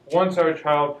our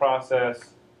child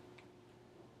process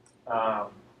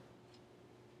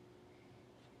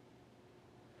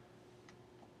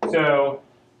so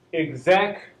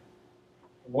exec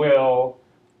will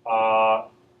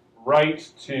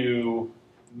write to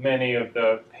many of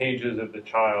the pages of the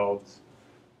child's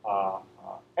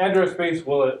address space,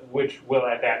 which will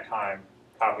at that time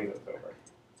copy those over.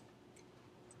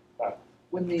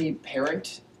 When the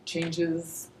parent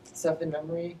changes stuff in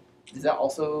memory, does that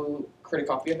also create a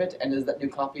copy of it? And is that new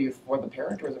copy for the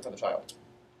parent or is it for the child?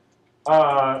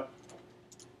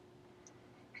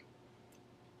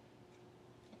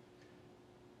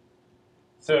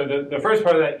 So the first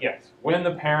part of that, yes. When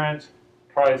the parent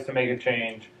tries to make a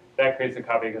change, that creates a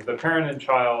copy because the parent and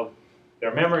child,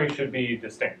 their memory should be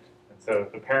distinct. And so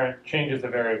if the parent changes a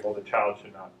variable, the child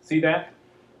should not see that.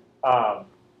 At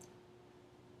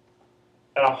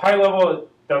a high level, it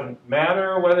doesn't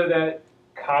matter whether that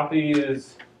copy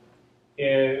is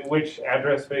in which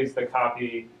address space the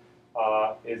copy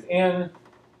is in.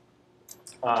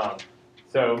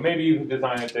 So maybe you can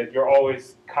design it that you're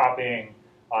always copying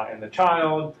in the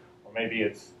child, or maybe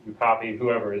it's you copy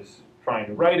whoever is trying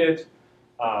to write it.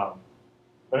 But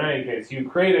in any case, you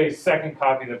create a second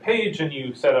copy of the page and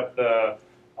you set up the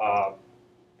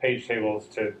page tables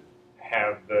to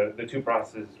have the two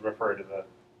processes refer to the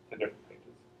different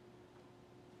pages.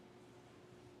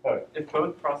 If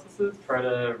both processes try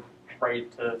to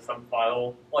write to some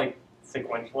file, like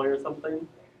sequentially or something,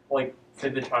 like say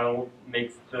the child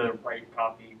makes the write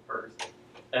copy first,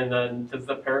 and then does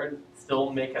the parent still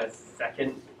make a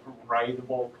second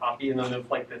writable copy, and then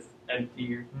there's like this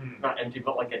empty, not empty,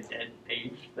 but like a dead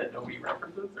page that nobody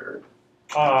references, or?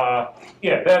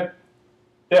 Yeah,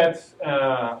 that's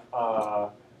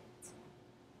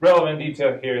relevant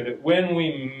detail here, that when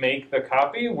we make the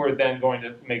copy, we're then going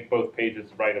to make both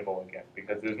pages writable again,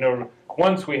 because there's no,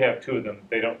 once we have two of them,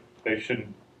 they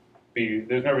shouldn't be,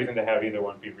 there's no reason to have either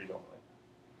one be read-only.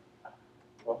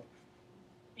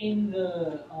 In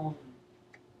the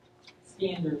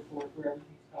standard fork where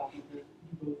everything's copied, do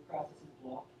both processes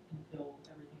block until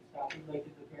everything's copied? Like,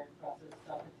 did the parent process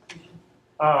stop execution?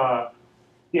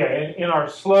 Yeah, in our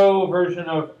slow version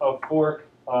of fork,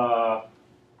 the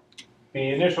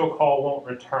initial call won't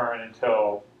return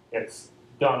until it's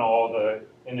done all the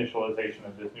initialization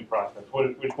of this new process,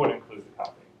 which would include the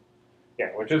copying. Yeah,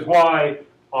 which is why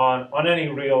on any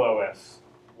real OS,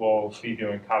 we'll be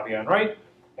doing copy on write,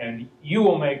 and you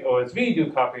will make OSV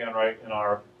do copy on write in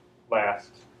our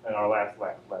last lab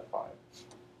 5.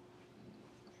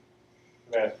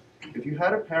 Okay. If you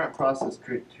had a parent process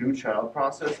create two child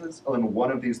processes, and then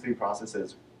one of these three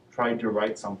processes tried to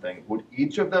write something, would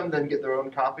each of them then get their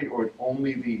own copy, or would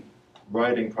only the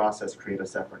writing process create a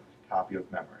separate copy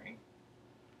of memory?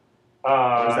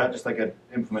 Or is that just like an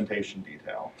implementation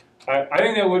detail? I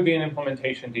think that would be an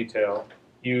implementation detail.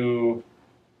 You,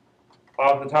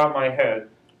 off the top of my head,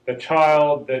 the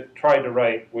child that tried to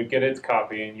write would get its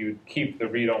copy, and you'd keep the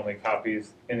read-only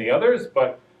copies in the others.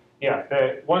 But yeah,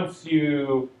 once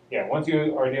you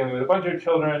are dealing with a bunch of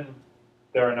children,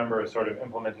 there are a number of sort of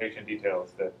implementation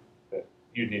details that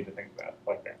you need to think about,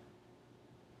 like that.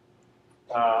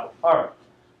 All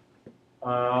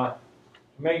right.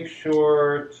 Make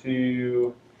sure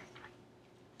to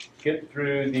get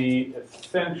through the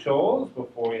essentials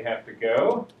before we have to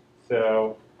go.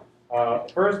 So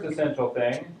first essential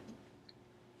thing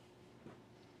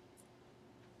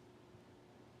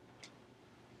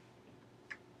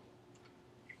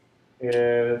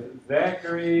is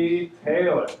Zachary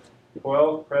Taylor,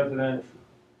 12th President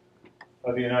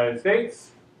of the United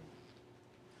States.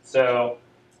 So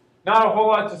not a whole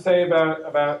lot to say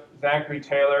about Zachary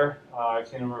Taylor. I've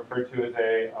seen him referred to as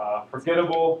a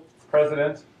forgettable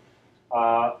president.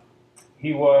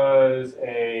 He was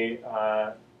a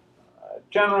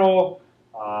general,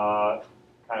 kind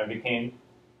of became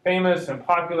famous and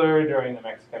popular during the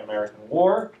Mexican-American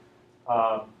War.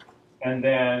 And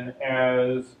then,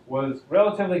 as was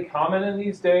relatively common in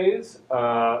these days,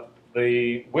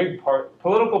 the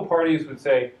political parties would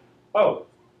say, oh,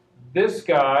 this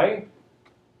guy,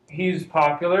 he's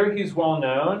popular, he's well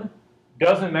known,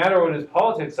 doesn't matter what his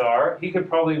politics are, he could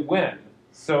probably win,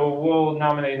 so we'll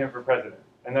nominate him for president.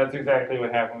 And that's exactly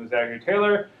what happened with Zachary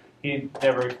Taylor. He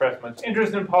never expressed much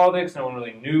interest in politics, no one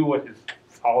really knew what his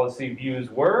policy views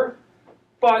were,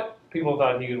 but people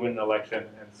thought he could win an election,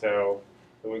 and so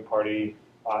the Whig Party,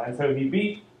 and so he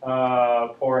beat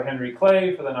poor Henry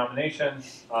Clay for the nomination,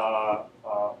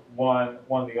 won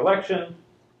the election,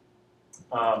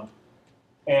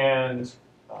 and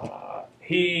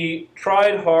he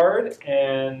tried hard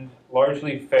and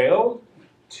largely failed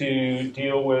to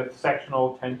deal with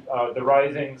the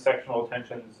rising sectional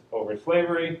tensions over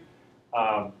slavery.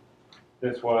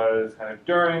 This was kind of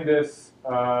during this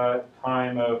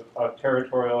time of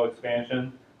territorial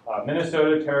expansion.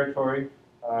 Minnesota Territory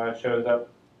shows up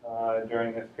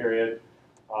during this period,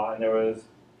 and there was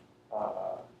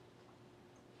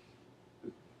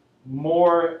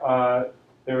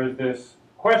there was this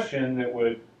question that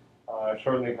would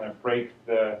shortly kind of break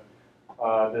the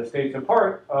states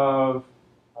apart of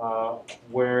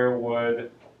where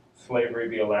would slavery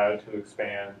be allowed to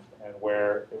expand and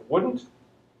where it wouldn't.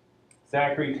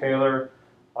 Zachary Taylor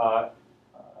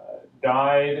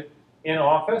died in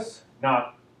office,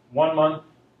 not 1 month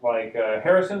like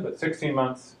Harrison, but 16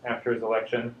 months after his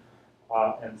election.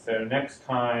 And so next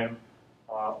time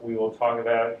we will talk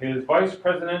about his vice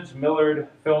president, Millard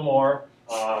Fillmore,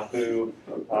 who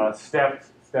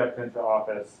stepped into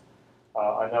office,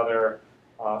 another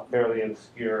fairly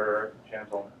obscure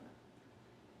gentleman.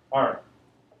 All right.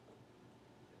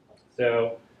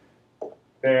 So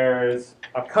there's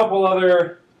a couple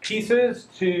other pieces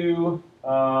to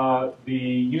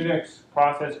the Unix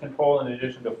process control in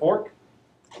addition to fork.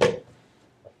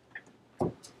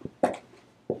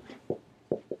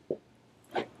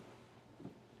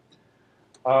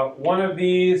 One of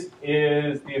these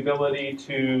is the ability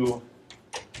to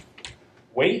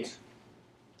wait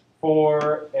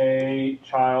for a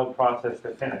child process to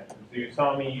finish. And so you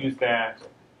saw me use that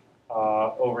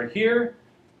over here,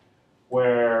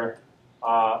 where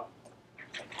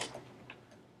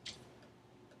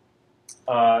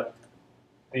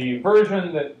the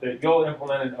version that you'll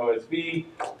implement in OSV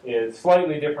is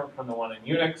slightly different from the one in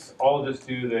Unix. I'll just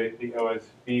do the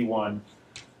OSV one,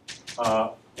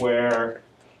 where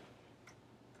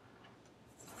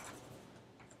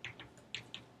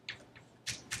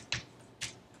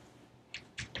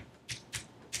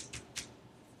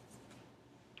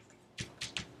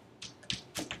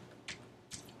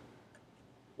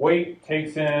Wait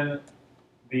takes in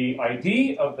the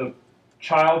ID of the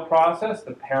child process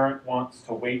the parent wants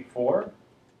to wait for,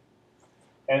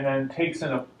 and then takes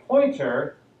in a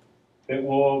pointer that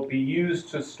will be used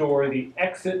to store the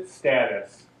exit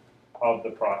status of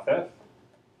the process.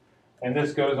 And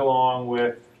this goes along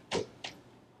with,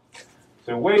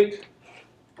 so wait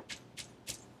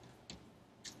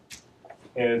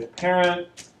is parent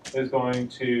is going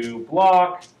to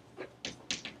block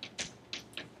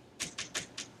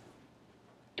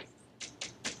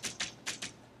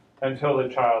until the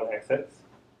child exits.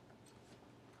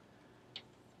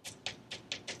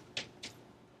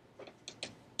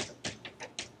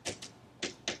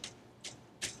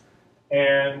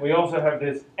 And we also have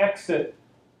this exit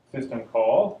system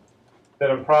call that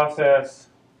a process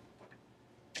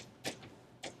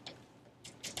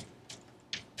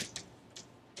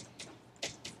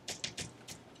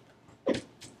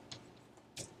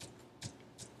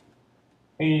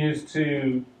can use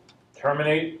to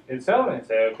terminate itself and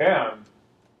say, okay, I'm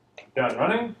done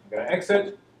running, I'm going to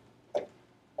exit.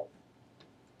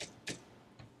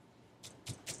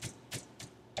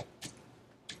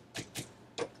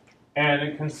 And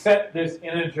it can set this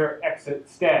integer exit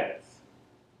status.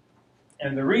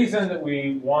 And the reason that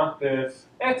we want this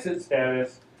exit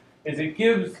status is it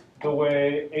gives a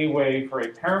way for a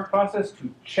parent process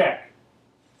to check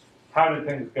how did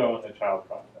things go in the child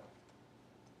process.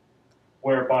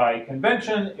 Where by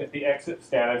convention, if the exit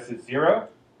status is 0,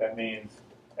 that means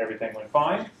everything went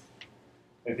fine.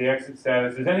 If the exit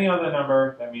status is any other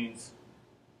number, that means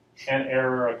an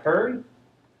error occurred.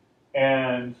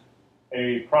 And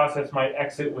a process might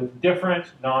exit with different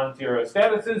non-zero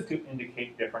statuses to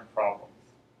indicate different problems.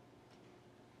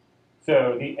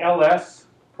 So the ls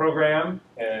program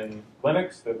in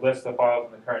Linux that lists the files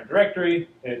in the current directory,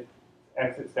 its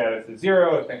exit status is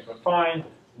 0 if things went fine,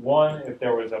 1 if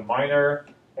there was a minor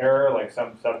error, like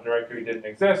some subdirectory didn't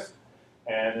exist,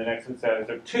 and an exit status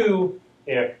of 2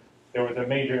 if there was a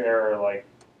major error, like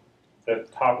the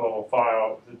top level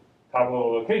file, the top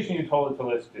level location you told it to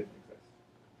list didn't exist.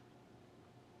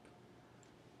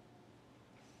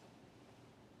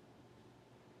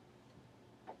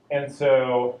 And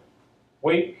so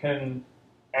wait can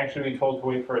actually be told to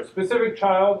wait for a specific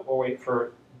child or wait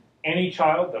for any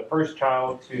child, the first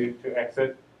child to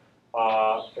exit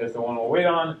is the one we'll wait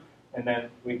on, and then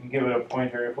we can give it a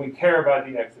pointer if we care about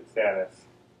the exit status.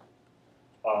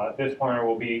 This pointer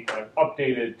will be kind of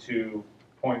updated to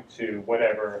point to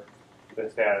whatever the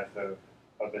status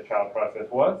of the child process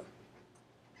was.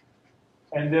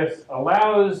 And this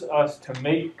allows us to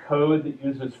make code that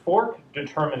uses fork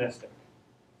deterministic,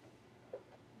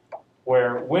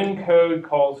 where when code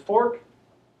calls fork,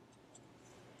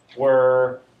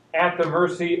 we're at the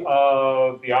mercy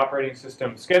of the operating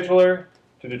system scheduler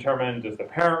to determine, does the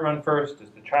parent run first, does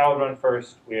the child run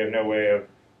first? We have no way of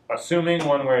assuming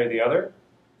one way or the other.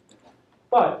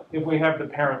 But if we have the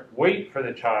parent wait for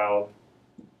the child,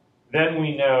 then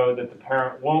we know that the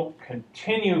parent won't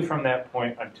continue from that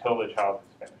point until the child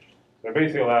is finished. So it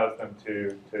basically allows them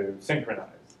to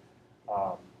synchronize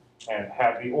and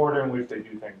have the order in which they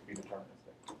do things be deterministic.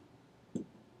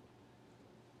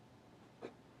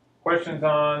 Questions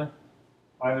on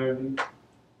either of these?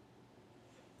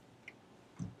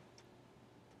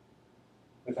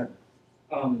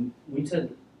 We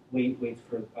said wait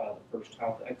for the first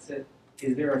child to exit.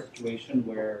 Is there a situation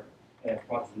where a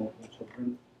process of multiple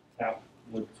children that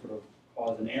would sort of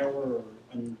cause an error or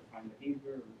undefined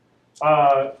behavior?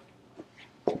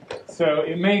 So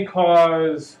it may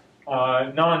cause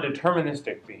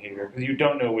non-deterministic behavior because you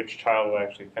don't know which child will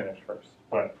actually finish first.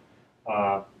 But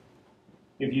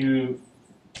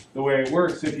the way it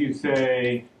works, if you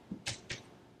say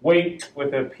wait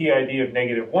with a PID of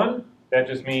 -1, that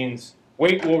just means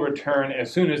wait will return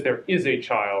as soon as there is a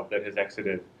child that has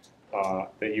exited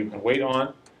that you can wait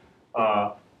on.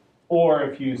 Or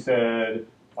if you said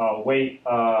wait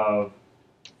of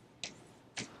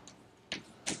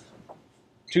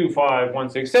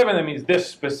 25167, that means this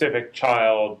specific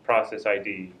child process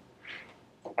ID.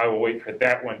 I will wait for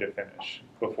that one to finish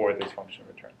before this function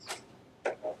returns.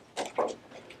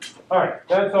 All right,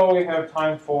 that's all we have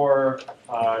time for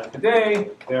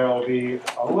today. There will be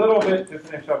a little bit to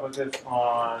finish up with this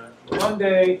on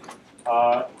Monday.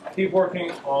 Keep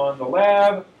working on the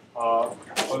lab.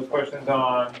 Post questions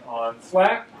on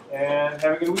Slack, and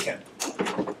have a good weekend.